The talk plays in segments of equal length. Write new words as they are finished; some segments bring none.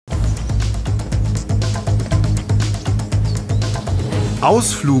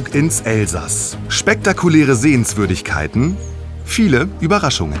Ausflug ins Elsass. Spektakuläre Sehenswürdigkeiten, viele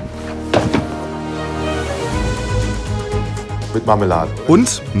Überraschungen. Mit Marmelade.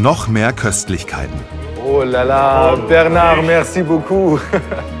 Und noch mehr Köstlichkeiten. Oh la la, Bernard, merci beaucoup.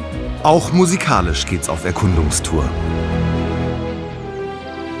 Auch musikalisch geht's auf Erkundungstour.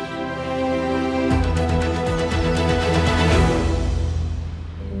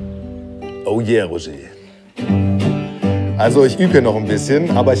 Oh yeah, Roger. Also ich übe hier noch ein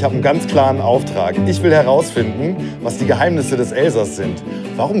bisschen, aber ich habe einen ganz klaren Auftrag. Ich will herausfinden, was die Geheimnisse des Elsass sind.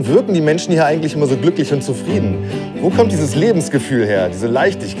 Warum wirken die Menschen hier eigentlich immer so glücklich und zufrieden? Wo kommt dieses Lebensgefühl her, diese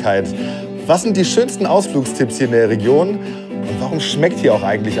Leichtigkeit? Was sind die schönsten Ausflugstipps hier in der Region? Und warum schmeckt hier auch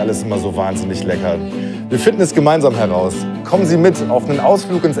eigentlich alles immer so wahnsinnig lecker? Wir finden es gemeinsam heraus. Kommen Sie mit auf einen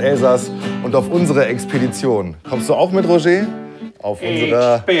Ausflug ins Elsass und auf unsere Expedition. Kommst du auch mit, Roger? Auf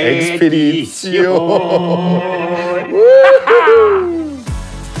unserer Expedition.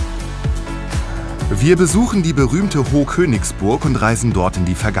 Wir besuchen die berühmte Hohkönigsburg und reisen dort in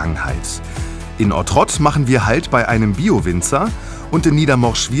die Vergangenheit. In Ort machen wir Halt bei einem Bio-Winzer und in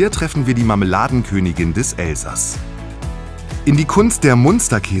Niedermorschwihr treffen wir die Marmeladekönigin des Elsass. In die Kunst der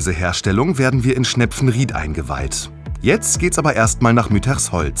Munster-Käse-Herstellung werden wir in Schnepfenried eingeweiht. Jetzt geht's aber erstmal nach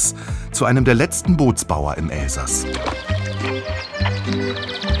Müttersholz, zu einem der letzten Bootsbauer im Elsass.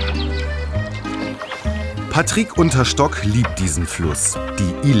 Patrick Unterstock liebt diesen Fluss,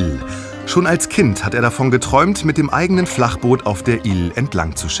 die Ill. Schon als Kind hat er davon geträumt, mit dem eigenen Flachboot auf der Ill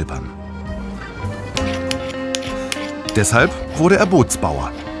entlang zu schippern. Deshalb wurde er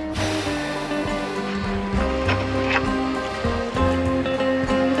Bootsbauer.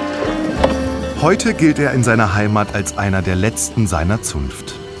 Heute gilt er in seiner Heimat als einer der letzten seiner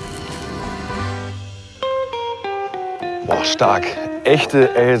Zunft. Boah, stark.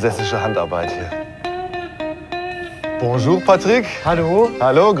 Echte elsässische Handarbeit hier. Bonjour, Patrick. Hallo.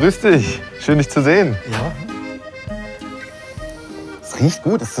 Hallo, grüß dich. Schön, dich zu sehen. Ja. Es riecht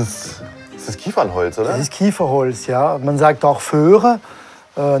gut. Ist das Kiefernholz, oder? Das ist Kieferholz, ja. Man sagt auch Föhre,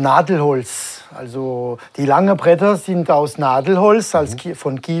 Nadelholz. Also die langen Bretter sind aus Nadelholz,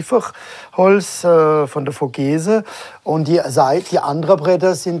 von Kieferholz, von der Vogesen. Und die anderen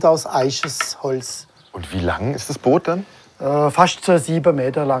Bretter sind aus Eichesholz. Und wie lang ist das Boot dann? Fast 7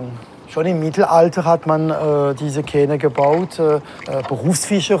 Meter lang. Schon im Mittelalter hat man diese Kähne gebaut.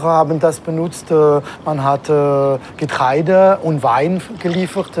 Berufsfischer haben das benutzt. Man hat Getreide und Wein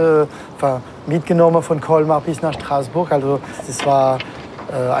geliefert, mitgenommen von Colmar bis nach Straßburg. Also das war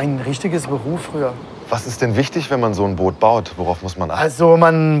ein richtiges Beruf früher. Was ist denn wichtig, wenn man so ein Boot baut? Worauf muss man achten? Also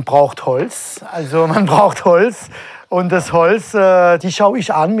man braucht Holz. Und das Holz, die schaue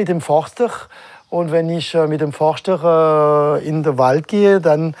ich an mit dem Forster. Und wenn ich mit dem Forster in den Wald gehe,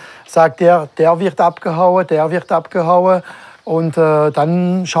 dann sagt er, der wird abgehauen, der wird abgehauen. Und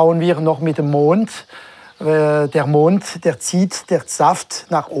dann schauen wir noch mit dem Mond. Der Mond, der zieht der Saft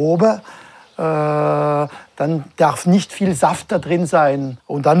nach oben. Dann darf nicht viel Saft da drin sein.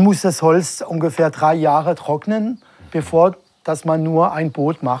 Und dann muss das Holz ungefähr 3 Jahre trocknen, bevor dass man nur ein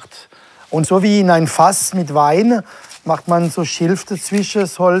Boot macht. Und so wie in ein Fass mit Wein macht man so Schilf dazwischen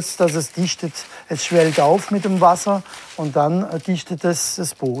das Holz, dass es dichtet. Es schwellt auf mit dem Wasser und dann dichtet es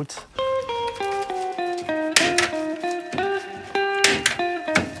das Boot.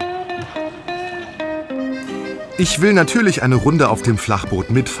 Ich will natürlich eine Runde auf dem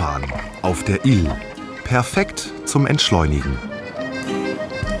Flachboot mitfahren, auf der Ill. Perfekt zum Entschleunigen.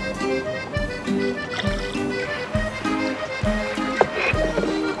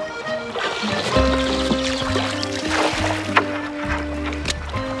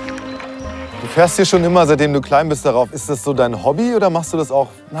 Du fährst hier schon immer, seitdem du klein bist, darauf. Ist das so dein Hobby oder machst du das auch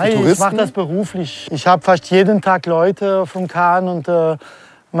für Nein, Touristen? Ich mache das beruflich. Ich habe fast jeden Tag Leute vom Kahn und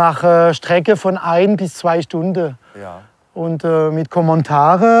mache Strecke von 1 bis 2 Stunden. Ja. Und mit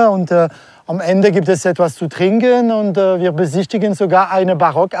Kommentare. Und am Ende gibt es etwas zu trinken. Und wir besichtigen sogar eine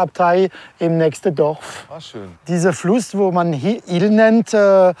Barockabtei im nächsten Dorf. Ah, schön. Dieser Fluss, wo man Ill nennt,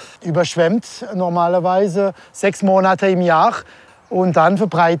 überschwemmt normalerweise 6 Monate im Jahr. Und dann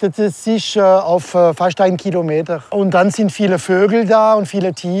verbreitet es sich auf fast 1 Kilometer. Und dann sind viele Vögel da und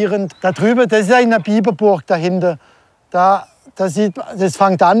viele Tiere. Da drüben, das ist eine Biberburg dahinter. Das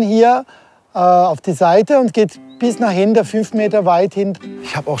fängt an hier auf die Seite und geht bis nach hinten, 5 Meter weit hin.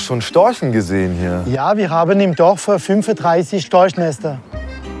 Ich habe auch schon Storchen gesehen hier. Ja, wir haben im Dorf 35 Storchnester.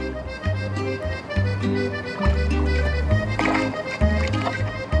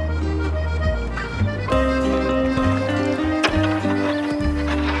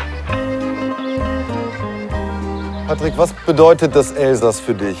 Patrick, was bedeutet das Elsass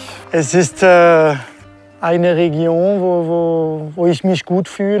für dich? Es ist eine Region, wo ich mich gut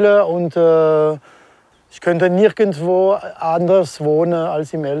fühle und ich könnte nirgendwo anders wohnen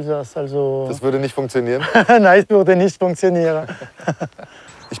als im Elsass. Also Das würde nicht funktionieren? Nein, es würde nicht funktionieren.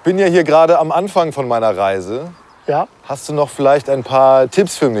 Ich bin ja hier gerade am Anfang von meiner Reise. Ja. Hast du noch vielleicht ein paar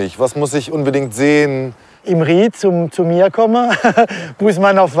Tipps für mich? Was muss ich unbedingt sehen? Im Ried zu mir kommen, muss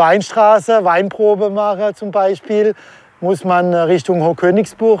man auf Weinstraße Weinprobe machen zum Beispiel. Muss man Richtung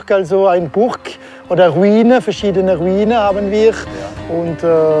Hochkönigsburg, also ein Burg oder Ruine, verschiedene Ruinen haben wir. Ja. Und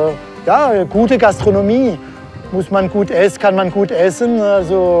ja, gute Gastronomie. Kann man gut essen,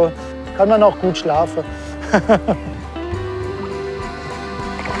 also kann man auch gut schlafen.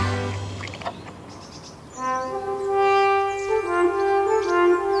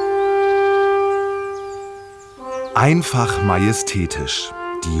 Einfach majestätisch,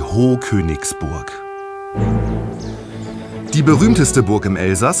 die Hochkönigsburg. Die berühmteste Burg im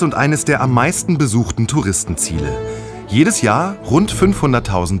Elsass und eines der am meisten besuchten Touristenziele. Jedes Jahr rund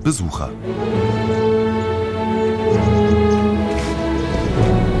 500.000 Besucher.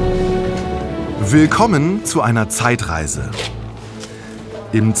 Willkommen zu einer Zeitreise.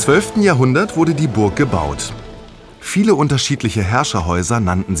 Im 12. Jahrhundert wurde die Burg gebaut. Viele unterschiedliche Herrscherhäuser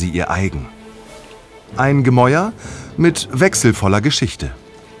nannten sie ihr eigen. Ein Gemäuer mit wechselvoller Geschichte.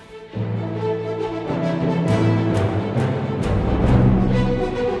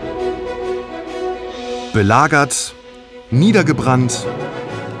 Belagert, niedergebrannt,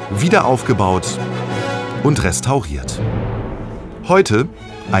 wieder aufgebaut und restauriert. Heute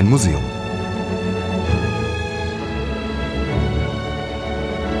ein Museum.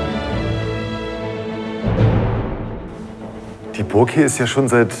 Die Burg hier ist ja schon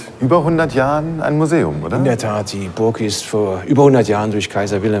seit über 100 Jahren ein Museum, oder? In der Tat, die Burg ist vor über 100 Jahren durch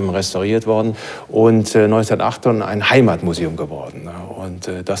Kaiser Wilhelm restauriert worden und 1908 ein Heimatmuseum geworden. Und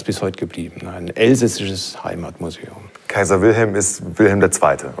das bis heute geblieben, ein elsässisches Heimatmuseum. Kaiser Wilhelm ist Wilhelm II.,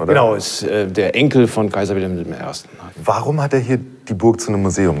 oder? Genau, ist der Enkel von Kaiser Wilhelm I. Warum hat er hier die Burg zu einem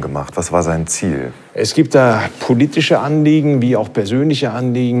Museum gemacht? Was war sein Ziel? Es gibt da politische Anliegen wie auch persönliche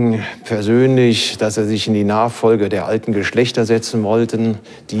Anliegen. Persönlich, dass er sich in die Nachfolge der alten Geschlechter setzen wollte,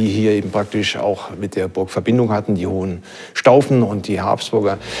 die hier eben praktisch auch mit der Burg Verbindung hatten, die Hohenstaufen und die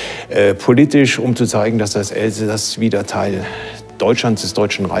Habsburger. Politisch, um zu zeigen, dass das Elsass wieder Teil Deutschlands, des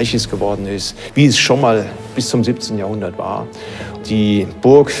Deutschen Reiches geworden ist, wie es schon mal bis zum 17. Jahrhundert war. Die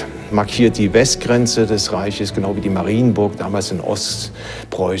Burg markiert die Westgrenze des Reiches, genau wie die Marienburg damals in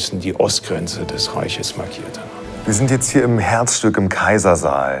Ostpreußen die Ostgrenze des Reiches markierte. Wir sind jetzt hier im Herzstück im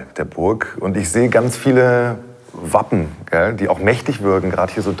Kaisersaal der Burg und ich sehe ganz viele Wappen, gell, die auch mächtig wirken,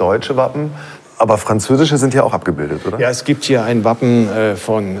 gerade hier so deutsche Wappen. Aber französische sind ja auch abgebildet, oder? Ja, es gibt hier ein Wappen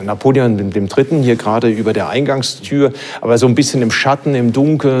von Napoleon III. Hier gerade über der Eingangstür, aber so ein bisschen im Schatten, im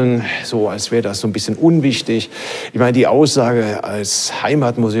Dunkeln, so als wäre das so ein bisschen unwichtig. Ich meine, die Aussage als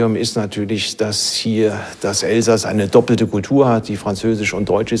Heimatmuseum ist natürlich, dass hier das Elsass eine doppelte Kultur hat, die französisch und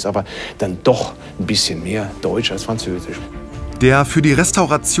deutsch ist, aber dann doch ein bisschen mehr deutsch als französisch. Der für die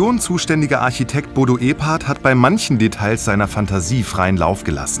Restauration zuständige Architekt Bodo Ebhardt hat bei manchen Details seiner Fantasie freien Lauf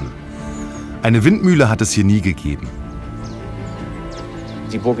gelassen. Eine Windmühle hat es hier nie gegeben.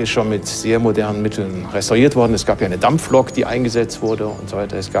 Die Burg ist schon mit sehr modernen Mitteln restauriert worden. Es gab ja eine Dampflok, die eingesetzt wurde und so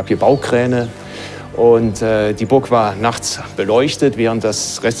weiter. Es gab hier Baukräne. Und die Burg war nachts beleuchtet, während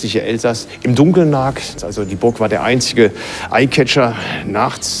das restliche Elsass im Dunkeln lag. Also die Burg war der einzige Eyecatcher,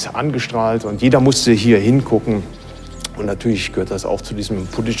 nachts angestrahlt. Und jeder musste hier hingucken. Und natürlich gehört das auch zu diesem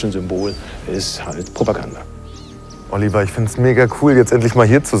politischen Symbol, ist halt Propaganda. Oliver, ich finde es mega cool, jetzt endlich mal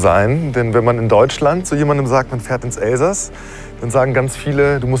hier zu sein. Denn wenn man in Deutschland zu jemandem sagt, man fährt ins Elsass, dann sagen ganz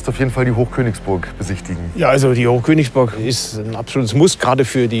viele, du musst auf jeden Fall die Hochkönigsburg besichtigen. Ja, also die Hochkönigsburg ist ein absolutes Muss, gerade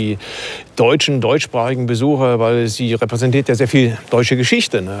für die deutschsprachigen Besucher, weil sie repräsentiert ja sehr viel deutsche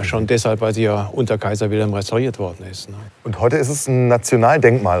Geschichte. Ne? Schon deshalb, weil sie ja unter Kaiser Wilhelm restauriert worden ist. Ne? Und heute ist es ein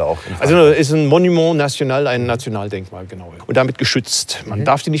Nationaldenkmal auch. Also es ist ein Monument national, ein Nationaldenkmal, genau. Und damit geschützt. Man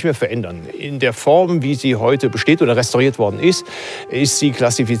darf die nicht mehr verändern. In der Form, wie sie heute besteht oder restauriert worden ist sie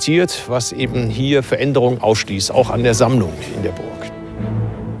klassifiziert, was eben hier Veränderungen ausschließt, auch an der Sammlung in der Burg.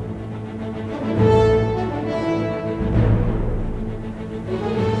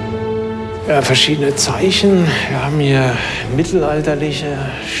 Ja, verschiedene Zeichen. Wir haben hier mittelalterliche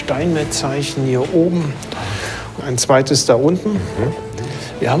Steinmetzzeichen hier oben, ein zweites da unten.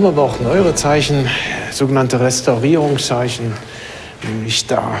 Wir haben aber auch neuere Zeichen, sogenannte Restaurierungszeichen, nämlich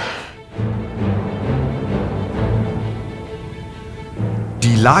da.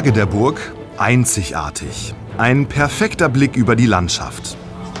 Die Lage der Burg einzigartig. Ein perfekter Blick über die Landschaft.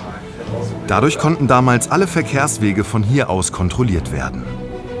 Dadurch konnten damals alle Verkehrswege von hier aus kontrolliert werden.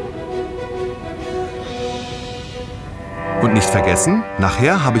 Und nicht vergessen,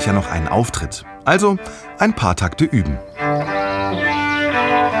 nachher habe ich ja noch einen Auftritt. Also ein paar Takte üben.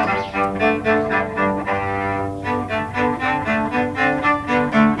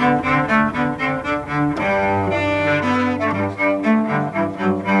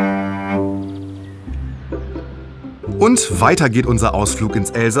 Und weiter geht unser Ausflug ins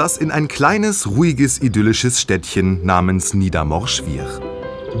Elsass in ein kleines, ruhiges, idyllisches Städtchen namens Niedermorschwihr.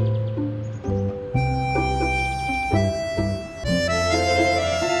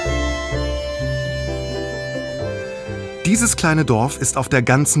 Dieses kleine Dorf ist auf der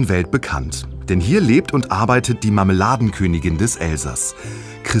ganzen Welt bekannt, denn hier lebt und arbeitet die Marmeladekönigin des Elsass,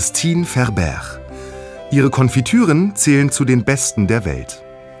 Christine Ferber. Ihre Konfitüren zählen zu den besten der Welt.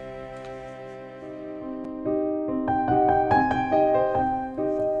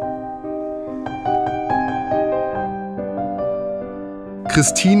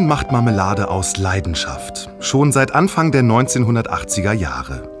 Christine macht Marmelade aus Leidenschaft, schon seit Anfang der 1980er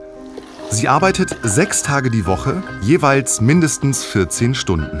Jahre. Sie arbeitet 6 Tage die Woche, jeweils mindestens 14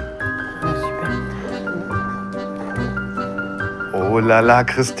 Stunden. Oh la la,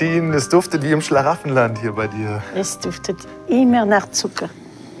 Christine, es duftet wie im Schlaraffenland hier bei dir. Es duftet immer nach Zucker.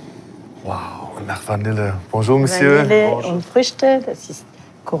 Wow, und nach Vanille. Bonjour, Monsieur. Vanille Bonjour. und Früchte, das ist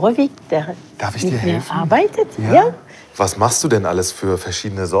Korowik, der Darf ich dir mit mir helfen? arbeitet. Ja. Was machst du denn alles für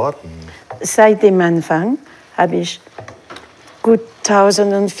verschiedene Sorten? Seit dem Anfang habe ich gut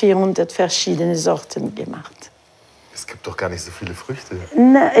 1400 verschiedene Sorten gemacht. Es gibt doch gar nicht so viele Früchte.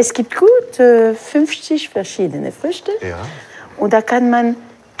 Na, es gibt gut 50 verschiedene Früchte. Ja. Und da kann man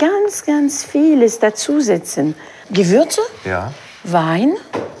ganz, ganz vieles dazusetzen. Gewürze, Ja. Wein,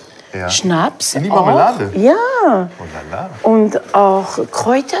 Ja. Schnaps. In die Marmelade? Auch. Ja. Oh la la. Und auch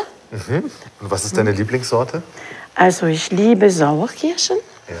Kräuter. Und was ist deine Lieblingssorte? Also ich liebe Sauerkirschen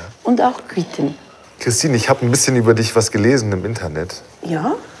Ja. und auch Quitten. Christine, ich habe ein bisschen über dich was gelesen im Internet.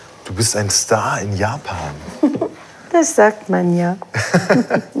 Ja, Du bist ein Star in Japan. das sagt man ja.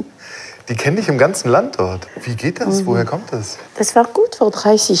 Die kennen dich im ganzen Land dort. Wie geht das? Woher kommt das? Das war gut vor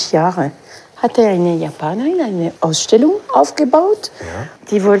 30 Jahren. Hatte eine Japanerin eine Ausstellung aufgebaut. Ja.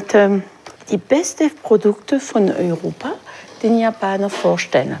 Die wollte die besten Produkte von Europa den Japanern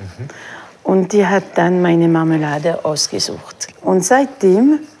vorstellen. Und die hat dann meine Marmelade ausgesucht. Und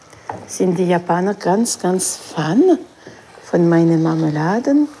seitdem sind die Japaner ganz, ganz Fan von meinen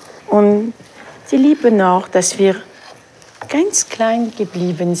Marmeladen. Und sie lieben auch, dass wir ganz klein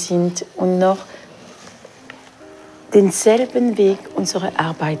geblieben sind und noch denselben Weg unserer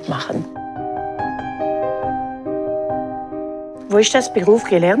Arbeit machen. Wo ich das Beruf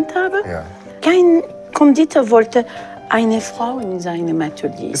gelernt habe, Ja. kein Konditor wollte eine Frau in seinem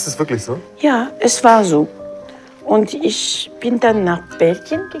Atelier. Ist es wirklich so? Ja, es war so. Und ich bin dann nach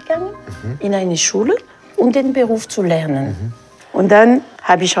Belgien gegangen, in eine Schule, um den Beruf zu lernen. Und dann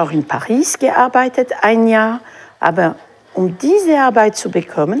habe ich auch in Paris gearbeitet, 1 Jahr. Aber um diese Arbeit zu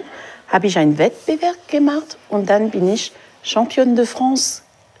bekommen, habe ich einen Wettbewerb gemacht und dann bin ich Championne de France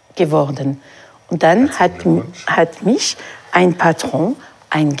geworden. Und dann hat mich ein Patron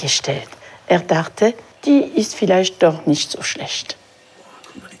eingestellt. Er dachte, die ist vielleicht doch nicht so schlecht.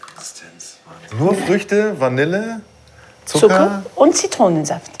 Nur Früchte, Vanille, Zucker und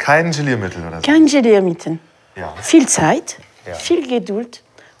Zitronensaft. kein Geliermittel oder so? Kein Geliermittel. Ja. Viel Zeit, Ja. viel Geduld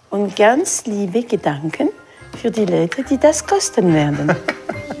und ganz liebe Gedanken für die Leute, die das kosten werden.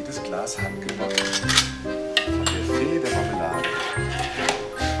 Jedes Glas handgemacht. Von der Fee der Marmelade.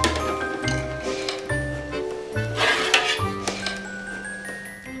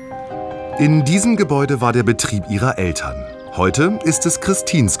 In diesem Gebäude war der Betrieb ihrer Eltern. Heute ist es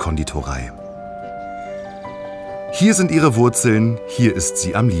Christines Konditorei. Hier sind ihre Wurzeln, hier ist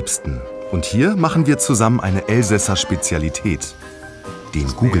sie am liebsten. Und hier machen wir zusammen eine Elsässer Spezialität, den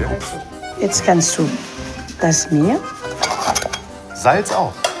Gugelhupf. Jetzt kannst du das Mehl, Salz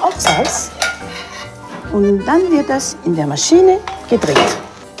auch. auch Salz, und dann wird das in der Maschine gedreht.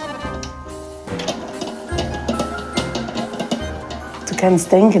 Du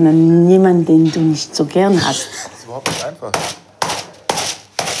kannst denken an jemanden, den du nicht so gern hast. Das ist überhaupt nicht einfach.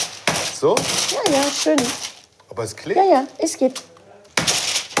 So? Ja, ja, schön. Aber es klebt. Ja, ja, es geht.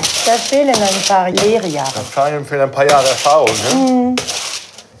 Da fehlen ein paar Lehrjahre. Fabian fehlen ein paar Jahre Erfahrung, ne?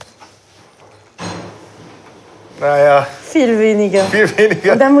 Naja, Viel weniger. viel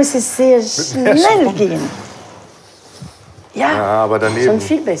weniger. Und dann muss es sehr schnell gehen. Ja, Ja, aber daneben. schon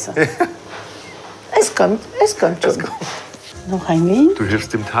viel besser. Es kommt schon. Noch ein wenig. Du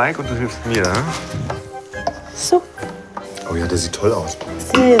hilfst dem Teig und du hilfst mir. Ne? So, Oh ja, der sieht toll aus.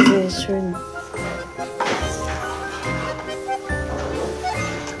 sehr, sehr schön.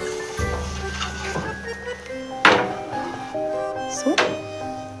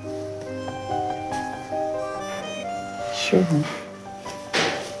 schön.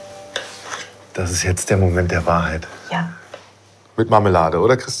 Das ist jetzt der Moment der Wahrheit. Ja. Mit Marmelade,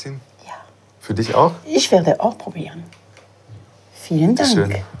 oder Christine? Ja. Für dich auch? Ich werde auch probieren. Vielen Dank.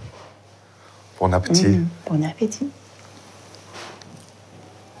 Schön. Bon Appetit. Bon Appetit.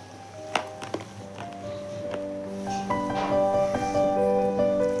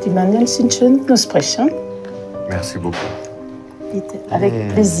 Die Mandeln sind schön knusprig, hein? Merci beaucoup. Bitte, avec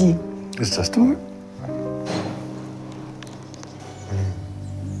plaisir. Ist das toll?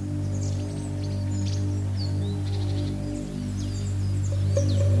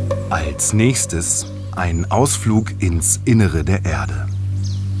 Als nächstes ein Ausflug ins Innere der Erde.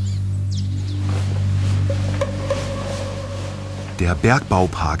 Der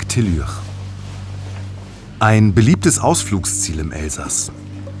Bergbaupark Tellure. Ein beliebtes Ausflugsziel im Elsass.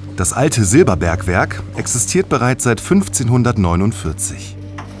 Das alte Silberbergwerk existiert bereits seit 1549.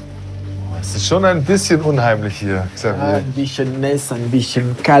 Es ist schon ein bisschen unheimlich hier, Ja, Xavier. ein bisschen nass, ein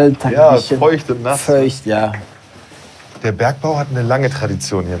bisschen kalt, ein Ja, bisschen feucht und nass. feucht, ja. Der Bergbau hat eine lange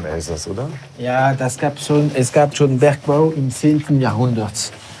Tradition hier im Elsass, oder? Ja, es gab schon Bergbau im 10.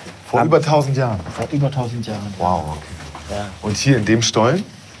 Jahrhundert. Vor über 1000 Jahren. Vor über 1000 Jahren. Wow, okay. Ja. Und hier in dem Stollen?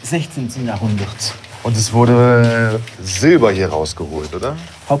 16. Jahrhundert. Und es wurde Silber hier rausgeholt, oder?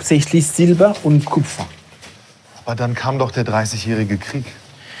 Hauptsächlich Silber und Kupfer. Aber dann kam doch der 30-jährige Krieg.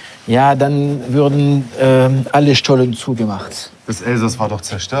 Ja, dann wurden alle Stollen zugemacht. Das Elsass war doch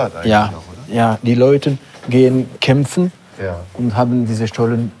zerstört eigentlich Ja, auch, oder? ja, die Leute gehen kämpfen Ja. und haben diese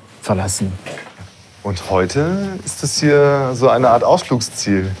Stollen verlassen. Und heute ist das hier so eine Art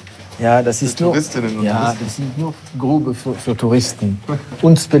Ausflugsziel. Ja, das ist nur, Touristinnen und ja, Touristen. das sind nur Grube für Touristen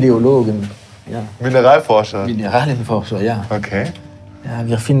und Speleologen. Ja. Mineralforscher. Mineralienforscher, ja. Okay. Ja.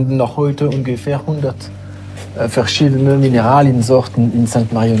 Wir finden noch heute ungefähr 100 verschiedene Mineraliensorten in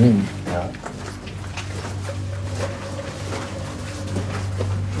St. Marionin.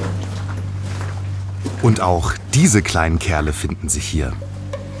 Und auch diese kleinen Kerle finden sich hier.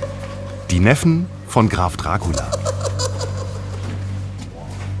 Die Neffen von Graf Dracula.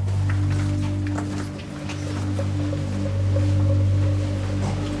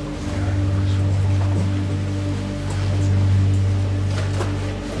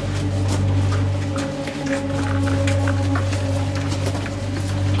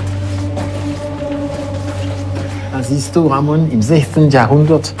 Da siehst du, Ramon, im 16.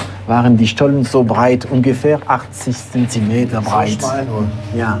 Jahrhundert waren die Stollen so breit, ungefähr 80 Zentimeter breit. So schmal nur.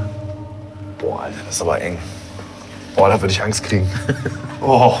 Ja. Boah, Alter, das ist aber eng. Boah, da würde ich Angst kriegen.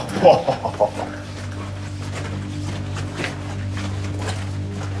 Oh.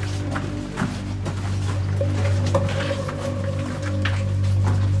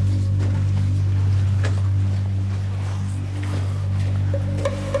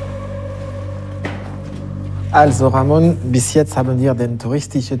 Also Ramon, bis jetzt haben wir den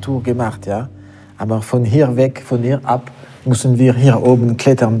touristische Tour gemacht, ja. Aber von hier weg, von hier ab, müssen wir hier oben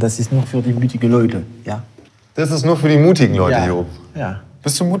klettern. Das ist nur für die mutigen Leute, ja. Das ist nur für die mutigen Leute Ja. hier oben. Ja.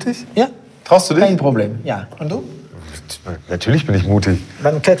 Bist du mutig? Ja. Traust du dich? Kein Problem, ja. Und du? Natürlich bin ich mutig.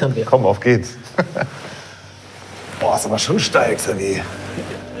 Dann klettern wir. Komm, auf geht's. Boah, ist aber schon steil, Xavier.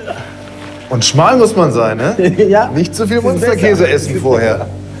 Und schmal muss man sein, ne? Ja. Nicht zu viel Ist Munster-Käse besser. essen vorher.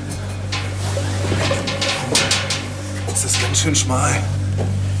 Das ist ganz schön schmal.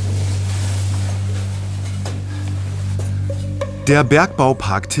 Der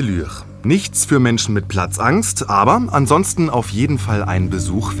Bergbaupark Tellure. Nichts für Menschen mit Platzangst, aber ansonsten auf jeden Fall ein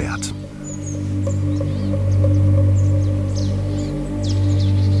Besuch wert.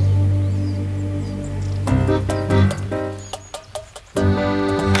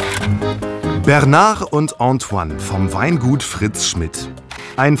 Bernard und Antoine vom Weingut Fritz Schmidt.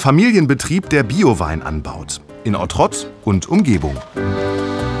 Ein Familienbetrieb, der Biowein anbaut. In Ort und Umgebung.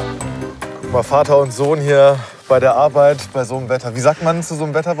 Guck mal, Vater und Sohn hier bei der Arbeit, bei so einem Wetter. Wie sagt man zu so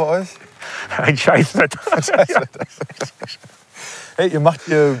einem Wetter bei euch? Ein Scheißwetter. Hey, ihr macht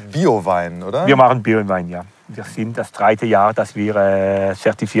hier Biowein, oder? Wir machen Biowein, ja. Wir sind das 3. Jahr, dass wir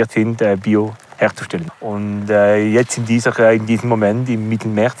zertifiziert sind, Bio herzustellen. Und jetzt in diesem Moment, im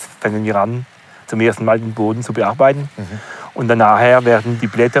Mittelmärz, fangen wir an, zum ersten Mal den Boden zu bearbeiten. Und dann nachher werden die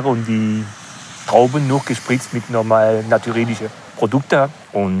Blätter und die Trauben nur gespritzt mit normal natürlichen Produkten.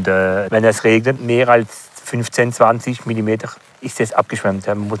 Und wenn es regnet, mehr als 15, 20 Millimeter, ist es abgeschwemmt.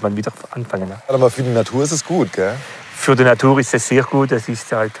 Dann muss man wieder anfangen. Aber für die Natur ist es gut, gell? Für die Natur ist es sehr gut. Es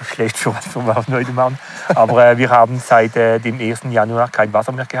ist halt schlecht für was wir heute machen. Aber wir haben seit dem 1. Januar kein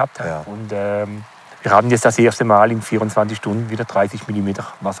Wasser mehr gehabt. Ja. Und wir haben jetzt das erste Mal in 24 Stunden wieder 30 Millimeter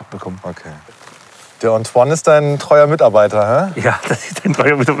Wasser bekommen. Okay. Der Antoine ist dein treuer Mitarbeiter, hä? Ja, das ist ein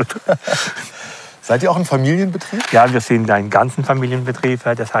treuer Mitarbeiter. Seid ihr auch ein Familienbetrieb? Ja, wir sind ein ganzen Familienbetrieb.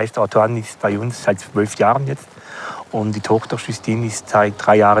 Das heißt, Antoine ist bei uns seit 12 Jahren jetzt. Und die Tochter Justine ist seit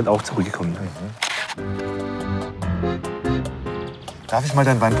 3 Jahren auch zurückgekommen. Darf ich mal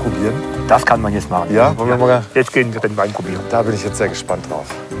deinen Wein probieren? Das kann man jetzt machen. Ja? Wollen wir mal? Jetzt gehen wir den Wein probieren. Da bin ich jetzt sehr gespannt drauf.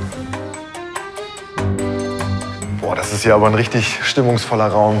 Boah, das ist ja aber ein richtig stimmungsvoller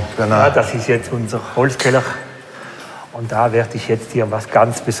Raum, Bernhard. Ja, das ist jetzt unser Holzkeller. Und da werde ich jetzt hier was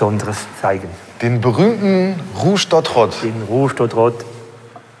ganz Besonderes zeigen. Den berühmten Rouge d'Autrot. Den Rouge d'Autrot,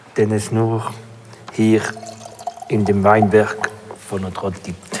 den es nur hier in dem Weinberg von Autrot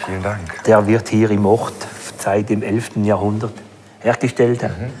gibt. Vielen Dank. Der wird hier im Ort seit dem 11. Jahrhundert hergestellt.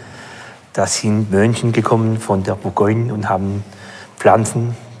 Da sind Mönche gekommen von der Bourgogne und haben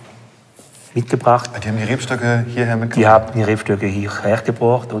Pflanzen mitgebracht. Die haben die Rebstöcke hierher mitgebracht? Die haben die Rebstöcke hierher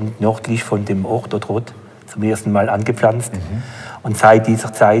gebracht und nördlich von dem Ort Autrot zum ersten Mal angepflanzt. Und seit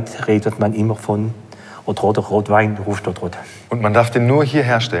dieser Zeit redet man immer von Autroter Rotwein, Rouge d'Autrot. Und man darf den nur hier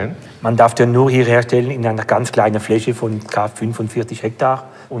herstellen? Man darf den nur hier herstellen in einer ganz kleinen Fläche von ca. 45 Hektar.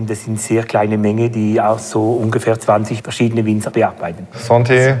 Und das sind sehr kleine Mengen, die auch so ungefähr 20 verschiedene Winzer bearbeiten.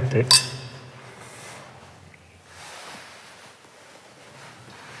 Santé.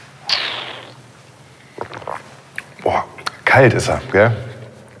 Boah, kalt ist er, gell?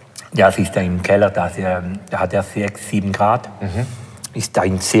 Ja, es ist ein Keller, da hat er 6, 7 Grad. Ist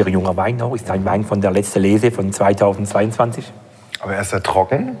ein sehr junger Wein noch, ist ein Wein von der letzten Lese von 2022. Aber er ist sehr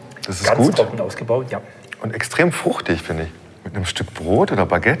trocken, das ist Ganz gut. trocken ausgebaut, ja. Und extrem fruchtig, finde ich. Mit einem Stück Brot oder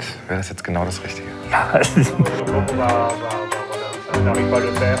Baguette wäre das jetzt genau das Richtige. Ja.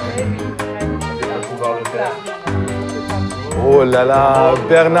 Oh la la,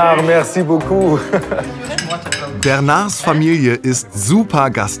 Bernard, merci beaucoup. Bernards Familie ist super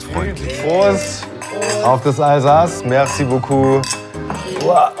gastfreundlich. Prost auf das Elsass, merci beaucoup.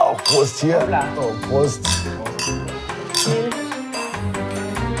 Auch Prost hier. Oh, Prost.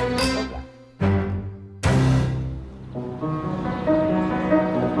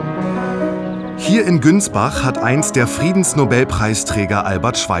 Hier in Günsbach hat einst der Friedensnobelpreisträger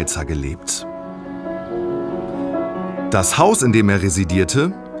Albert-Schweitzer gelebt. Das Haus, in dem er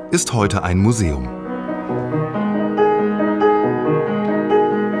residierte, ist heute ein Museum.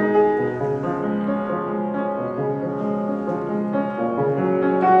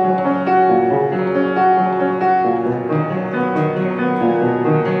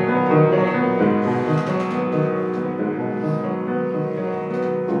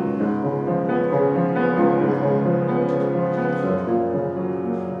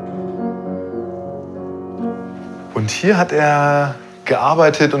 Und hier hat er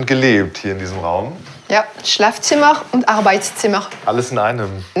gearbeitet und gelebt, hier in diesem Raum. Ja, Schlafzimmer und Arbeitszimmer. Alles in einem.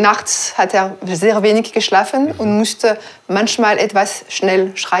 Nachts hat er sehr wenig geschlafen und musste manchmal etwas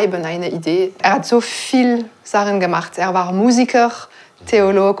schnell schreiben, eine Idee. Er hat so viele Sachen gemacht. Er war Musiker,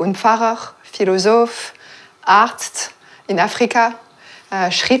 Theolog und Pfarrer, Philosoph, Arzt in Afrika,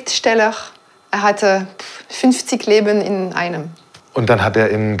 Schriftsteller. Er hatte 50 Leben in einem. Und dann hat er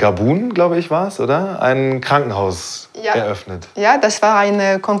in Gabun, glaube ich, war es, oder? Ein Krankenhaus eröffnet. Ja, das war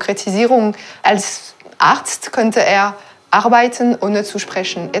eine Konkretisierung. Als Arzt konnte er arbeiten, ohne zu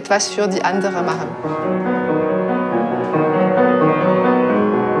sprechen, etwas für die anderen machen.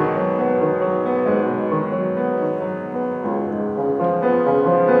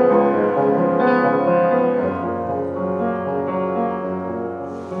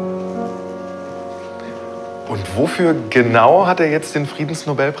 Und wofür genau hat er jetzt den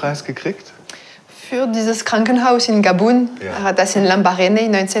Friedensnobelpreis gekriegt? Für dieses Krankenhaus in Gabun. Ja. Er hat das in Lambaréné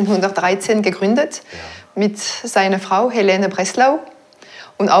 1913 gegründet, mit seiner Frau Helene Breslau.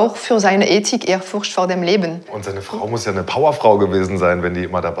 Und auch für seine Ethik, Ehrfurcht vor dem Leben. Und seine Frau muss ja eine Powerfrau gewesen sein, wenn die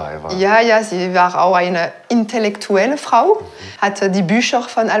immer dabei war. Ja, sie war auch eine intellektuelle Frau. Hatte die Bücher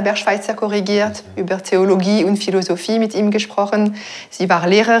von Albert-Schweitzer korrigiert, über Theologie und Philosophie mit ihm gesprochen. Sie war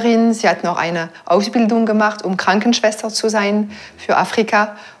Lehrerin, sie hat noch eine Ausbildung gemacht, um Krankenschwester zu sein für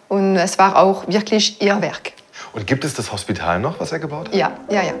Afrika. Und es war auch wirklich ihr Werk. Und gibt es das Hospital noch, was er gebaut hat? Ja,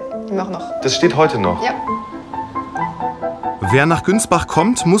 immer noch. Das steht heute noch? Ja. Wer nach Günsbach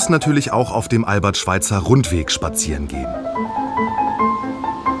kommt, muss natürlich auch auf dem Albert-Schweitzer Rundweg spazieren gehen.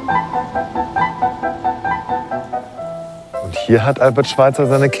 Und hier hat Albert Schweitzer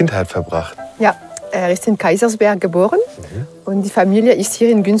seine Kindheit verbracht. Ja, er ist in Kaisersberg geboren. Und die Familie ist hier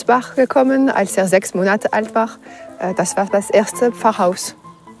in Günsbach gekommen, als er 6 Monate alt war. Das war das erste Pfarrhaus.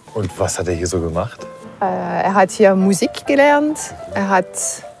 Und was hat er hier so gemacht? Er hat hier Musik gelernt, er hat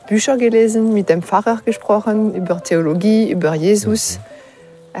Bücher gelesen, mit dem Pfarrer gesprochen, über Theologie, über Jesus.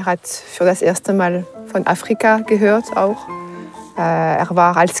 Er hat für das erste Mal von Afrika gehört auch. Er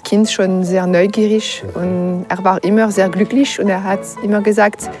war als Kind schon sehr neugierig und er war immer sehr glücklich. Und er hat immer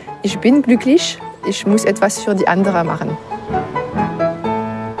gesagt, ich bin glücklich, ich muss etwas für die anderen machen.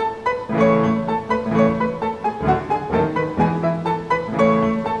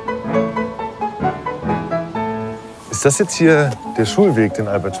 Ist das jetzt hier der Schulweg, den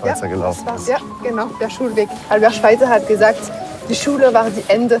Albert Schweitzer gelaufen ist? Ja, genau, der Schulweg. Albert Schweitzer hat gesagt, die Schule war die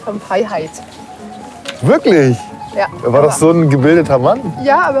Ende von Freiheit. Wirklich? Ja. Er war doch so ein gebildeter Mann.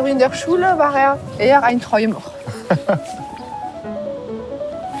 Ja, aber in der Schule war er eher ein Träumer.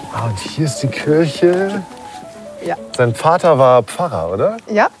 Und hier ist die Kirche. Ja. Sein Vater war Pfarrer, oder?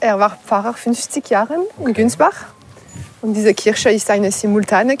 Ja, er war Pfarrer 50 Jahre in Günsbach. Und diese Kirche ist eine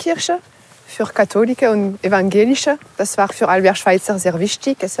simultane Kirche für Katholische und Evangelische. Das war für Albert Schweitzer sehr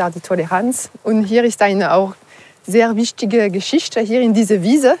wichtig. Es war die Toleranz. Und hier ist eine auch sehr wichtige Geschichte. Hier in dieser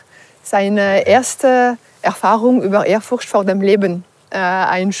Wiese, seine erste Erfahrung über Ehrfurcht vor dem Leben.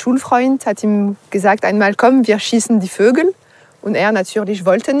 Ein Schulfreund hat ihm gesagt einmal, komm, wir schießen die Vögel. Und er natürlich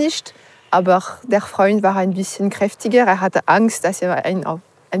wollte nicht. Aber der Freund war ein bisschen kräftiger. Er hatte Angst, dass er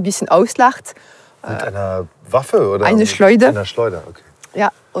ein bisschen auslacht. Mit einer Waffe oder? Eine Schleuder. Einer Schleuder, okay. Ja,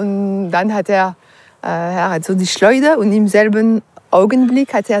 und dann hat er hat so die Schleuder und im selben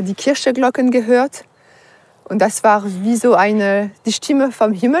Augenblick hat er die Kirchenglocken gehört. Und das war wie so die Stimme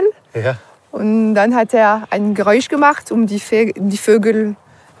vom Himmel. Ja. Und dann hat er ein Geräusch gemacht, um die Vögel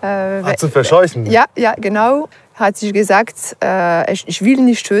zu verscheuchen. Ja, genau. Er hat sich gesagt, ich will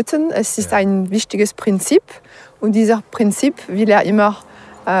nicht töten, es ist ein wichtiges Prinzip. Und dieser Prinzip will er immer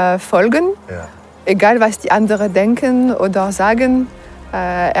folgen. Ja. Egal, was die anderen denken oder sagen,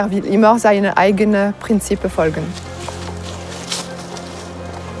 er will immer seine eigenen Prinzipien folgen.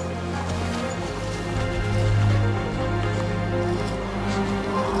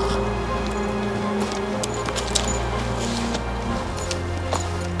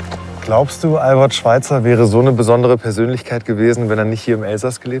 Glaubst du, Albert Schweitzer wäre so eine besondere Persönlichkeit gewesen, wenn er nicht hier im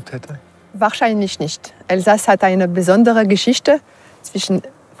Elsass gelebt hätte? Wahrscheinlich nicht. Elsass hat eine besondere Geschichte zwischen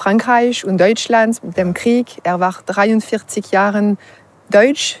Frankreich und Deutschland mit dem Krieg. Er war 43 Jahre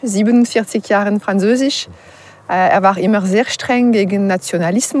Deutsch, 47 Jahre Französisch. Er war immer sehr streng gegen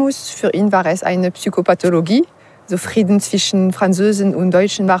Nationalismus. Für ihn war es eine Psychopathologie. So Frieden zwischen Französen und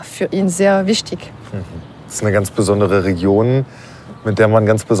Deutschen war für ihn sehr wichtig. Das ist eine ganz besondere Region, mit der man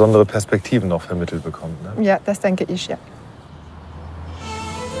ganz besondere Perspektiven noch vermittelt bekommt. Ne? Ja, das denke ich, ja.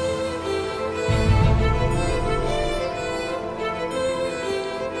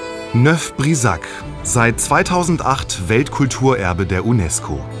 Neuf-Brisach, seit 2008 Weltkulturerbe der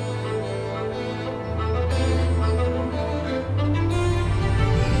UNESCO.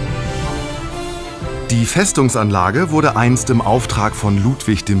 Die Festungsanlage wurde einst im Auftrag von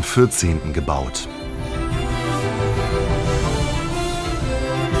Ludwig XIV. Gebaut.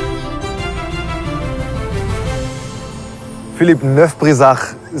 Philipp,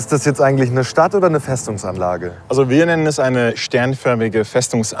 Neuf-Brisach, ist das jetzt eigentlich eine Stadt oder eine Festungsanlage? Also wir nennen es eine sternförmige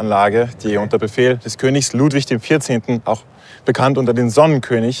Festungsanlage, die unter Befehl des Königs Ludwig XIV., auch bekannt unter den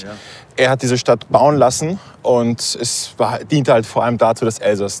Sonnenkönig, er hat diese Stadt bauen lassen und es diente halt vor allem dazu, das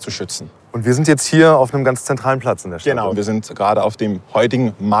Elsass zu schützen. Und wir sind jetzt hier auf einem ganz zentralen Platz in der Stadt. Genau, wir sind gerade auf dem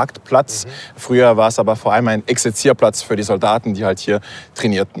heutigen Marktplatz. Früher war es aber vor allem ein Exerzierplatz für die Soldaten, die halt hier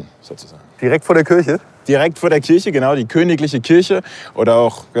trainierten, sozusagen. Direkt vor der Kirche? Direkt vor der Kirche, genau, die königliche Kirche oder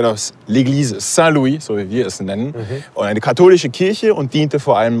auch genau, l'Église Saint-Louis, so wie wir es nennen. Und eine katholische Kirche und diente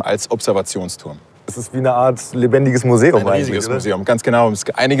vor allem als Observationsturm. Das ist wie eine Art lebendiges Museum. Ein riesiges Museum, ganz genau. Es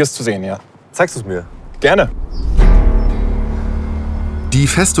ist einiges zu sehen, ja. Zeigst du es mir? Gerne. Die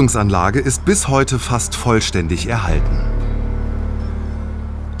Festungsanlage ist bis heute fast vollständig erhalten.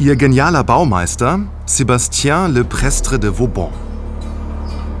 Ihr genialer Baumeister, Sébastien Le Prestre de Vauban.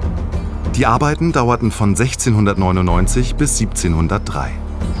 Die Arbeiten dauerten von 1699 bis 1703.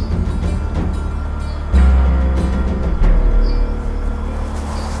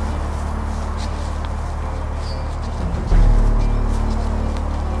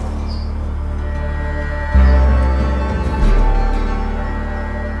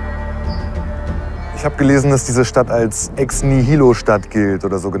 Ich habe gelesen, dass diese Stadt als Ex-Nihilo-Stadt gilt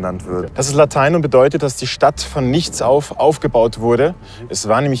oder so genannt wird. Das ist Latein und bedeutet, dass die Stadt von nichts aufgebaut wurde. Es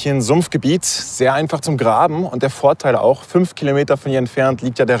war nämlich hier ein Sumpfgebiet, sehr einfach zum Graben. Und der Vorteil auch, 5 Kilometer von hier entfernt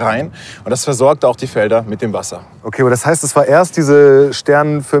liegt ja der Rhein. Und das versorgt auch die Felder mit dem Wasser. Okay, aber das heißt, es war erst diese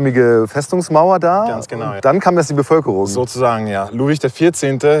sternförmige Festungsmauer da? Ganz genau, ja. Dann kam erst die Bevölkerung? Sozusagen, ja. Ludwig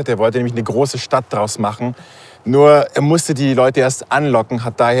XIV., der wollte nämlich eine große Stadt draus machen. Nur er musste die Leute erst anlocken,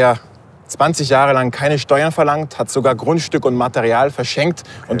 hat daher 20 Jahre lang keine Steuern verlangt, hat sogar Grundstück und Material verschenkt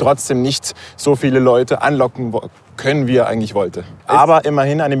und trotzdem nicht so viele Leute anlocken können, wie er eigentlich wollte. Aber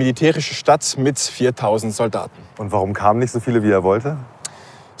immerhin eine militärische Stadt mit 4000 Soldaten. Und warum kamen nicht so viele, wie er wollte?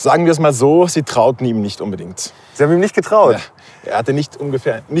 Sagen wir es mal so, sie trauten ihm nicht unbedingt. Sie haben ihm nicht getraut? Ja, er hatte nicht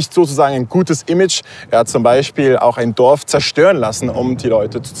sozusagen ein gutes Image. Er hat zum Beispiel auch ein Dorf zerstören lassen, um die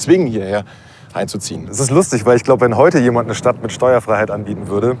Leute zu zwingen, hierher einzuziehen. Das ist lustig, weil ich glaube, wenn heute jemand eine Stadt mit Steuerfreiheit anbieten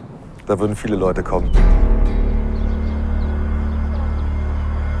würde, da würden viele Leute kommen.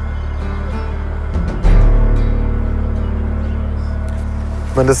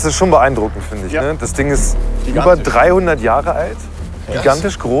 Ich meine, das ist schon beeindruckend, finde ich. Ja. Ne? Das Ding ist Gigantisch. über 300 Jahre alt,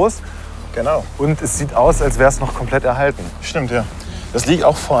 gigantisch groß. Genau. Und es sieht aus, als wäre es noch komplett erhalten. Stimmt, ja. Das liegt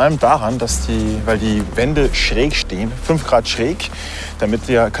auch vor allem daran, weil die Wände schräg stehen, 5 Grad schräg, damit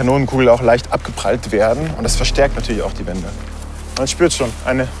die Kanonenkugel auch leicht abgeprallt werden. Und das verstärkt natürlich auch die Wände. Man spürt schon,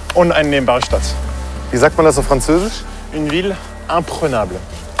 eine uneinnehmbare Stadt. Wie sagt man das auf Französisch? Une ville imprenable.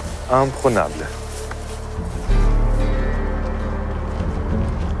 Imprenable.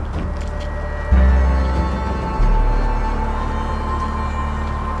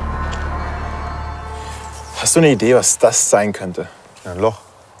 Hast du eine Idee, was das sein könnte? Ein Loch.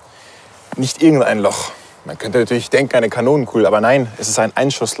 Nicht irgendein Loch. Man könnte natürlich denken, eine Kanonenkugel, aber nein, es ist ein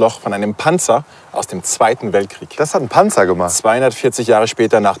Einschussloch von einem Panzer aus dem Zweiten Weltkrieg. Das hat ein Panzer gemacht? 240 Jahre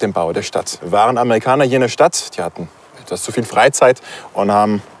später nach dem Bau der Stadt. Waren Amerikaner hier in der Stadt, die hatten etwas zu viel Freizeit und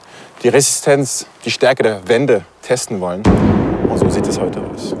haben die Resistenz, die Stärke der Wände testen wollen. Und so sieht es heute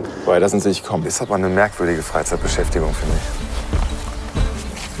aus. Woher das sind sie nicht gekommen. Das ist aber eine merkwürdige Freizeitbeschäftigung, finde ich.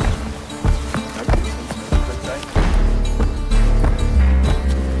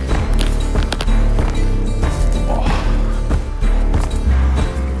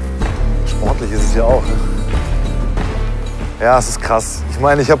 Ist es ja auch. Ne? Ja, es ist krass. Ich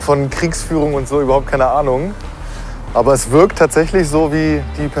meine, ich habe von Kriegsführung und so überhaupt keine Ahnung. Aber es wirkt tatsächlich so wie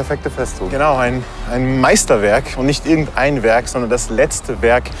die perfekte Festung. Genau, ein Meisterwerk und nicht irgendein Werk, sondern das letzte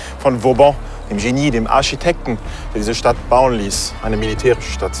Werk von Vauban, dem Genie, dem Architekten, der diese Stadt bauen ließ. Eine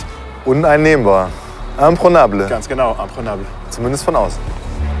militärische Stadt. Uneinnehmbar. Imprenable. Ganz genau, imprenable. Zumindest von außen.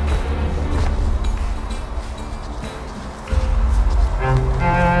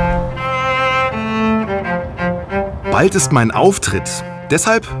 Bald ist mein Auftritt,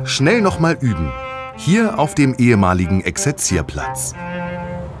 deshalb schnell noch mal üben. Hier auf dem ehemaligen Exerzierplatz.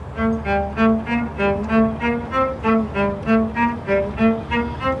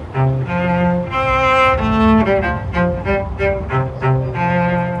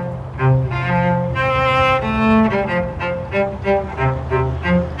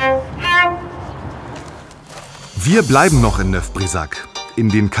 Wir bleiben noch in Neuf-Brisach. In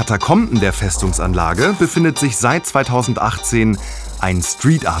den Katakomben der Festungsanlage befindet sich seit 2018 ein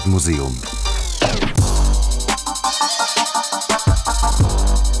Street-Art-Museum.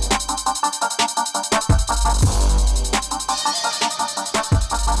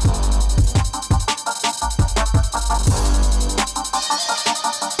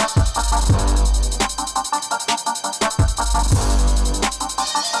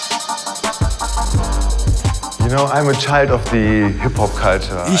 I'm a child of the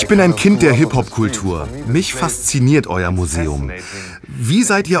Hip-Hop-Culture. Ich bin ein Kind der Hip-Hop-Kultur. Mich fasziniert euer Museum. Wie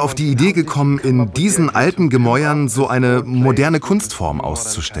seid ihr auf die Idee gekommen, in diesen alten Gemäuern so eine moderne Kunstform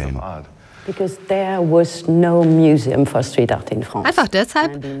auszustellen? Einfach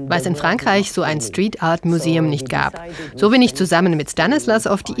deshalb, weil es in Frankreich so ein Street-Art-Museum nicht gab. So bin ich zusammen mit Stanislas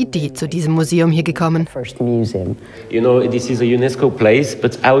auf die Idee zu diesem Museum hier gekommen.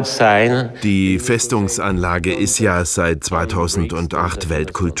 Die Festungsanlage ist ja seit 2008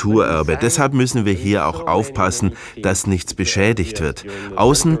 Weltkulturerbe. Deshalb müssen wir hier auch aufpassen, dass nichts beschädigt wird.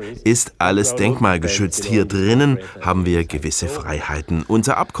 Außen ist alles denkmalgeschützt. Hier drinnen haben wir gewisse Freiheiten.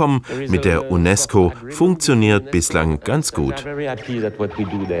 Unser Abkommen mit der UNESCO funktioniert bislang ganz gut.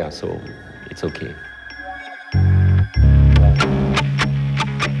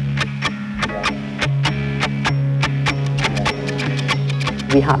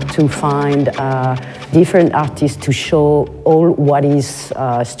 We have to find different artists to show all what is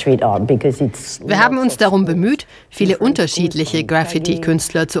street art because it's. Wir haben uns darum bemüht, viele unterschiedliche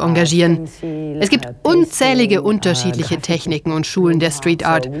Graffiti-Künstler zu engagieren. Es gibt unzählige unterschiedliche Techniken und Schulen der Street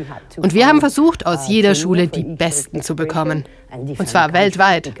Art. Und wir haben versucht, aus jeder Schule die Besten zu bekommen. Und zwar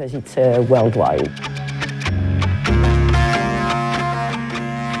weltweit.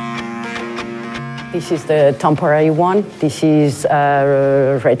 This is the temporary one. This is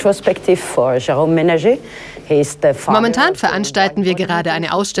a retrospective for Jérôme Ménager. Momentan veranstalten wir gerade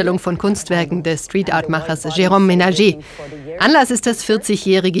eine Ausstellung von Kunstwerken des Street-Art-Machers Jérôme Ménager. Anlass ist das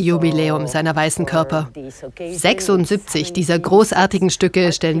 40-jährige Jubiläum seiner weißen Körper. 76 dieser großartigen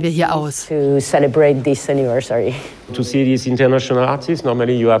Stücke stellen wir hier aus.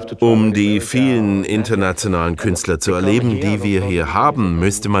 Um die vielen internationalen Künstler zu erleben, die wir hier haben,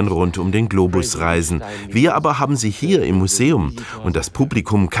 müsste man rund um den Globus reisen. Wir aber haben sie hier im Museum. Und das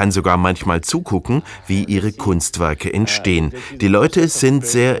Publikum kann sogar manchmal zugucken, wie ihre Kunstwerke entstehen. Die Leute sind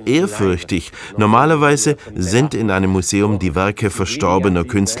sehr ehrfürchtig. Normalerweise sind in einem Museum die Werke verstorbener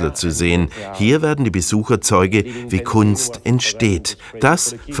Künstler zu sehen. Hier werden die Besucher Zeuge, wie Kunst entsteht.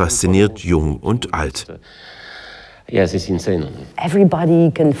 Das fasziniert jung und alt. Ja, es ist insane.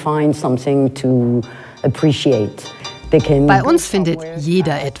 Everybody can find something to appreciate. Bei uns findet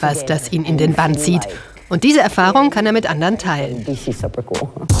jeder etwas, das ihn in den Bann zieht. Und diese Erfahrung kann er mit anderen teilen. This is super cool.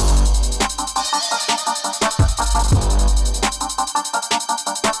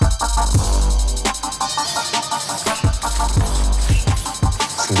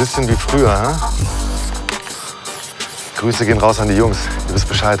 Ein bisschen wie früher, hm? Grüße gehen raus an die Jungs. Ihr wisst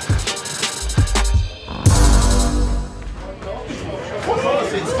Bescheid.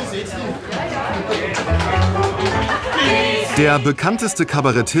 Der bekannteste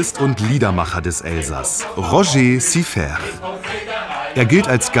Kabarettist und Liedermacher des Elsass, Roger Siffert. Er gilt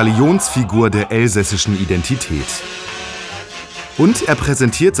als Galionsfigur der elsässischen Identität. Und er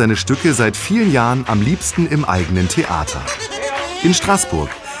präsentiert seine Stücke seit vielen Jahren am liebsten im eigenen Theater. In Straßburg,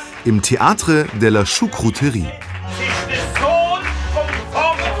 im Théâtre de la Choucrouterie.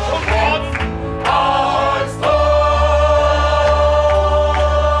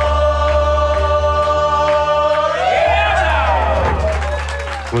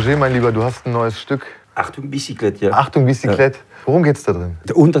 Roger, mein Lieber, du hast ein neues Stück. Achtung, Bicyclette, ja. Achtung, Bicyclette. Worum geht's da drin?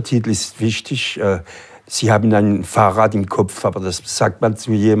 Der Untertitel ist wichtig. Sie haben ein Fahrrad im Kopf, aber das sagt man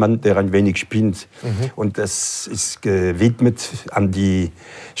zu jemandem, der ein wenig spinnt. Und das ist gewidmet an die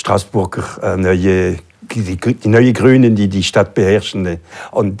Straßburger die neue Grünen, die die Stadt beherrschen.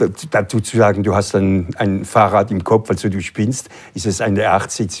 Und dazu zu sagen, du hast ein Fahrrad im Kopf, also du spinnst, ist es eine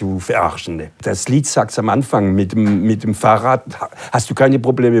Art, sie zu verarschen. Das Lied sagt am Anfang, mit dem Fahrrad hast du keine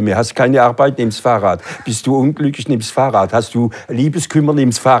Probleme mehr, hast keine Arbeit, nimmst Fahrrad. Bist du unglücklich, nimmst Fahrrad. Hast du Liebeskümmer,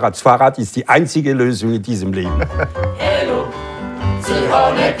 nimmst Fahrrad. Das Fahrrad ist die einzige Lösung in diesem Leben. Hello, sie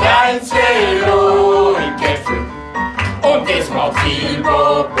haben ein kleines Velo im Käfel und es macht viel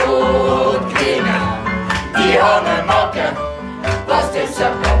Bobo und Kinder. Die haben eine Macke, was das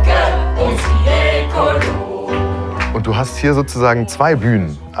Macke und sie Ökolo. Und du hast hier sozusagen zwei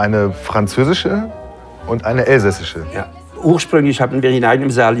Bühnen, eine französische und eine elsässische. Ja. Ursprünglich haben wir in einem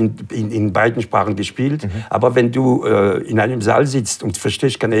Saal in beiden Sprachen gespielt. Aber wenn du in einem Saal sitzt und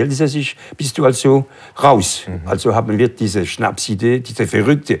verstehst kein Elsässisch, bist du also raus. Also haben wir diese Schnapsidee, diese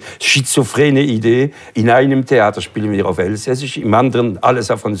verrückte, schizophrene Idee. In einem Theater spielen wir auf Elsässisch, im anderen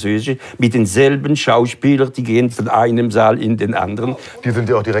alles auf Französisch, mit denselben Schauspielern, die gehen von einem Saal in den anderen. Die sind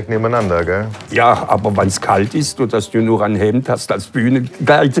ja auch direkt nebeneinander, gell? Ja, aber wenn es kalt ist und dass du nur ein Hemd hast als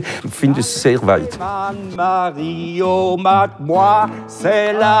Bühnenkleid, findest du es sehr weit. Mario,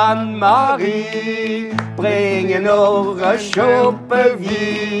 Mademoiselle Anne-Marie, bringen eure Schuppe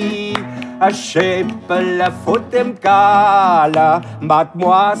wie ein Schäppel von dem Gala.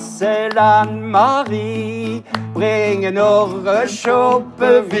 Mademoiselle Anne-Marie, bringen eure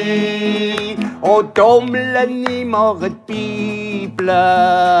Schuppe wie und dummeln immer die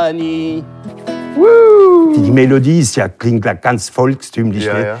Bibel. Die Melodie klingt ganz volkstümlich.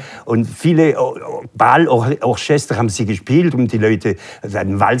 Ja, ja. Und viele Ballorchester haben sie gespielt, um die Leute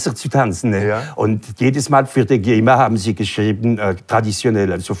einen Walzer zu tanzen. Ja. Und jedes Mal für die GEMA haben sie geschrieben,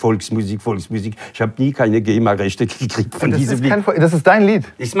 traditionell, also Volksmusik. Ich habe nie keine GEMA-Rechte gekriegt von diesem Lied. Das ist dein Lied?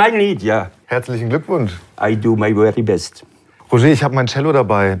 Ist mein Lied, ja. Herzlichen Glückwunsch. I do my very best. Roger, ich habe mein Cello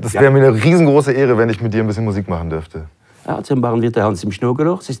dabei. Das wäre mir eine riesengroße Ehre, wenn ich mit dir ein bisschen Musik machen dürfte. Ja, dann machen wir der Hans im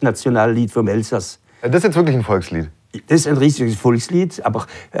Schnurgerloch. Das ist ein Nationallied vom Elsass. Das ist jetzt wirklich ein Volkslied? Das ist ein riesiges Volkslied, aber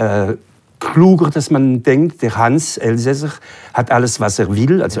kluger, dass man denkt, der Hans Elsässer hat alles, was er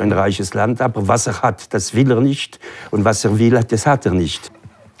will, also ein reiches Land, aber was er hat, das will er nicht. Und was er will, das hat er nicht.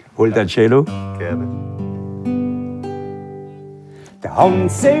 Hol dein Cello. Gerne. Der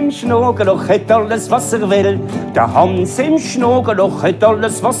Hans im Schnurgerloch hat alles, was er will. Der Hans im Schnurgerloch hat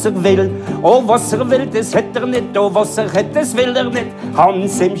alles, was er will. Oh, was er will, das hat er nicht. Oh, was er hat, das will er nicht.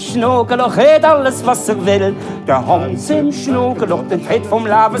 Hans im Schnurgerloch hat alles, was er will. Der Hans im Schnurgerloch, der hat vom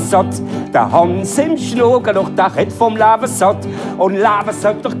Leben satt. Der Hans im Schnurgerloch, der hat vom Leben satt. Und leben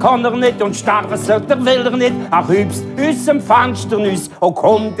sagt er, kann er nicht. Und sterben sagt er, will er nicht. Ach, hübst uns am Fensternüs. Oh,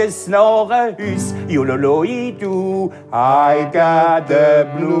 kommt es nach uns. Jololoi, du, I got the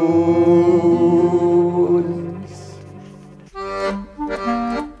blues.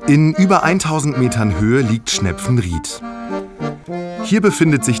 In über 1000 Metern Höhe liegt Schnepfenried. Hier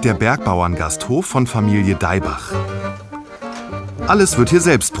befindet sich der Bergbauerngasthof von Familie Deibach. Alles wird hier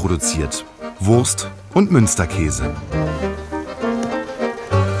selbst produziert. Wurst und Munster-Käse.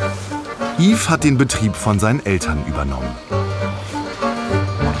 Yves hat den Betrieb von seinen Eltern übernommen.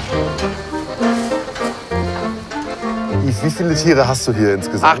 Yves, wie viele Tiere hast du hier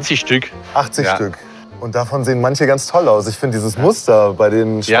insgesamt? 80 Stück. 80 Ja. Stück. Und davon sehen manche ganz toll aus. Ich finde dieses Muster bei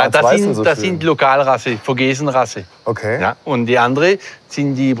den Ja, Schwarz-Weißen so das schön. sind Lokalrasse, Vogesen-Rasse. Okay. Ja, und die andere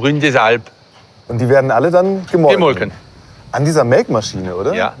sind die Brünn des Alp. Und die werden alle dann gemolken? Gemolken. An dieser Melkmaschine,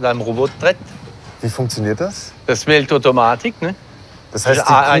 oder? Ja, da im Robotbrett. Wie funktioniert das? Das melkt Automatik. Ne? Das heißt,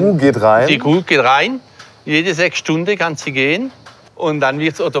 die Kuh geht rein? Die Kuh geht rein. Jede 6 Stunden kann sie gehen. Und dann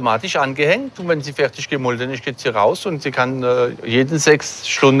wird es automatisch angehängt. Und wenn sie fertig gemolken ist, geht sie raus. Und sie kann jede 6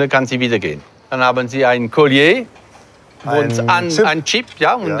 Stunden kann sie wieder gehen. Dann haben sie ein Collier, ein Chip,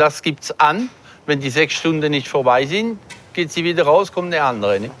 ja, und das gibt es an. Wenn die 6 Stunden nicht vorbei sind, geht sie wieder raus, kommt eine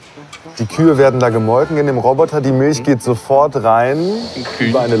andere. Ne? Die Kühe werden da gemolken in dem Roboter. Die Milch geht sofort rein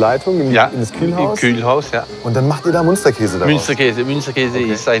über eine Leitung in das Kühlhaus? Im Kühlhaus, ja. Und dann macht ihr da Munster-Käse daraus? Munster-Käse. Munster-Käse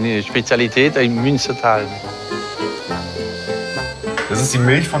ist eine Spezialität im Münstertal. Das ist die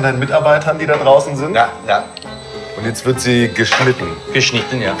Milch von deinen Mitarbeitern, die da draußen sind? Ja, ja. Und jetzt wird sie geschnitten?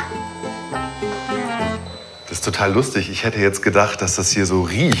 Geschnitten, ja. Das ist total lustig. Ich hätte jetzt gedacht, dass das hier so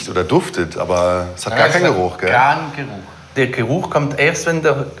riecht oder duftet, aber es hat gar keinen Geruch, gell? Keinen Geruch. Der Geruch kommt erst, wenn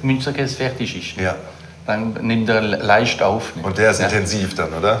der Munsterkäse fertig ist. Ja. Dann nimmt er leicht auf. Ne? Und der ist intensiv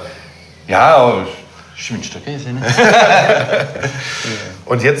dann, oder? Ja, ist Munsterkäse. Ne?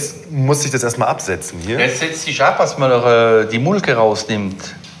 Und jetzt muss ich das erstmal absetzen hier? Jetzt setzt sich ab, dass man die Mulke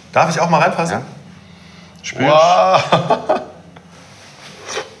rausnimmt. Darf ich auch mal reinfassen? Ja. Spürst. Wow.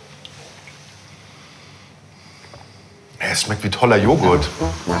 Es schmeckt wie toller Joghurt.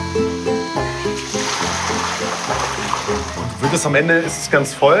 Und wird es am Ende ist es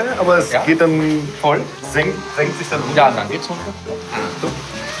ganz voll, aber es geht dann voll. Senkt sich dann runter? Ja, dann geht's runter. So.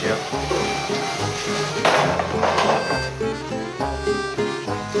 Ja.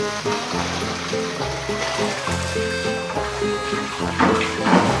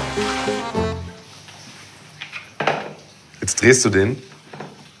 Jetzt drehst du den.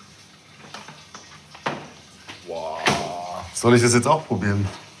 Soll ich das jetzt auch probieren?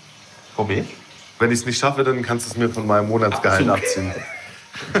 Probier. Wenn ich es nicht schaffe, dann kannst du es mir von meinem Monatsgehalt abziehen.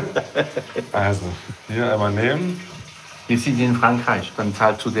 Also, hier einmal nehmen. Wir sind in Frankreich, dann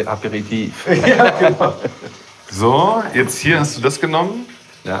zahlst du den Aperitif. Ja, genau. So, jetzt hier hast du das genommen.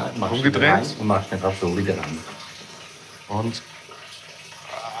 Ja, machst umgedreht. rein und machst einfach so wieder ran. Und.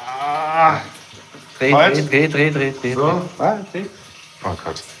 Dreh. So. Dreh. Oh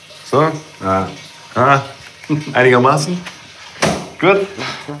Gott. So. Ja. Einigermaßen. Gut.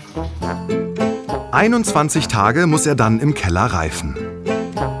 21 Tage muss er dann im Keller reifen.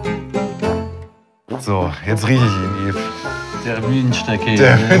 So, jetzt rieche ich ihn, Yves. Der Munsterkäse.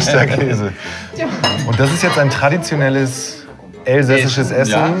 Der Munsterkäse. Und das ist jetzt ein traditionelles elsässisches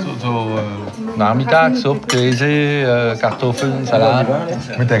Essen. Ja, so Nachmittag, Suppe, Käse, Kartoffeln, Salat.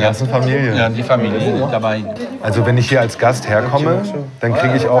 Mit der ganzen Familie? Ja, die Familie dabei. Also wenn ich hier als Gast herkomme, dann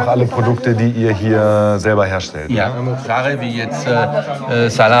kriege ich auch alle Produkte, die ihr hier selber herstellt? Ja, Sachen wie jetzt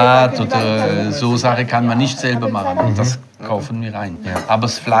Salat oder so Sachen kann man nicht selber machen. Das kaufen wir rein. Ja. Aber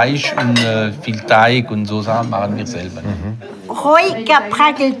das Fleisch und viel Teig und so Sachen machen wir selber.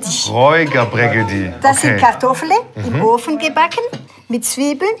 Räugerbrägeldi. Räugerbrägeldi. Das sind Kartoffeln im Ofen gebacken mit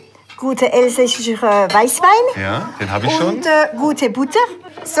Zwiebeln, gute elsässischer Weißwein. Ja, den habe ich schon. Und gute Butter.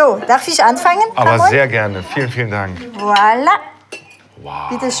 So, darf ich anfangen? Aber Ramon? sehr gerne. Vielen, vielen Dank. Voilà. Wow.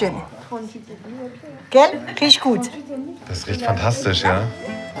 Bitte schön. Gell? Riecht gut. Das riecht fantastisch, ja.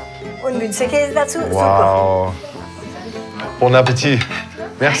 Und Munsterkäse dazu. Wow. Bon Appetit.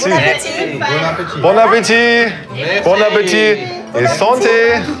 Merci. Bon Appetit. Bon Appetit. Bon Appetit. Et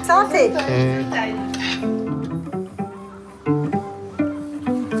santé. Santé.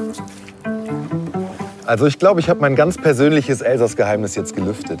 Also ich glaube, ich habe mein ganz persönliches Elsass-Geheimnis jetzt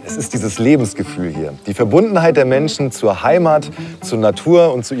gelüftet. Es ist dieses Lebensgefühl hier. Die Verbundenheit der Menschen zur Heimat, zur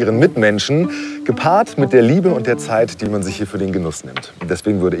Natur und zu ihren Mitmenschen, gepaart mit der Liebe und der Zeit, die man sich hier für den Genuss nimmt. Und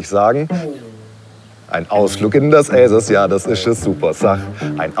deswegen würde ich sagen, ein Ausflug in das Elsass, ja, das ist eine super Sache.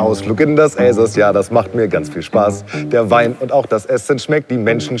 Ein Ausflug in das Elsass, ja, das macht mir ganz viel Spaß. Der Wein und auch das Essen schmeckt, die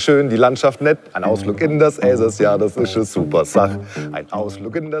Menschen schön, die Landschaft nett. Ein Ausflug in das Elsass, ja, das ist eine super Sache. Ein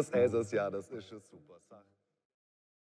Ausflug in das Elsass, ja, das ist eine super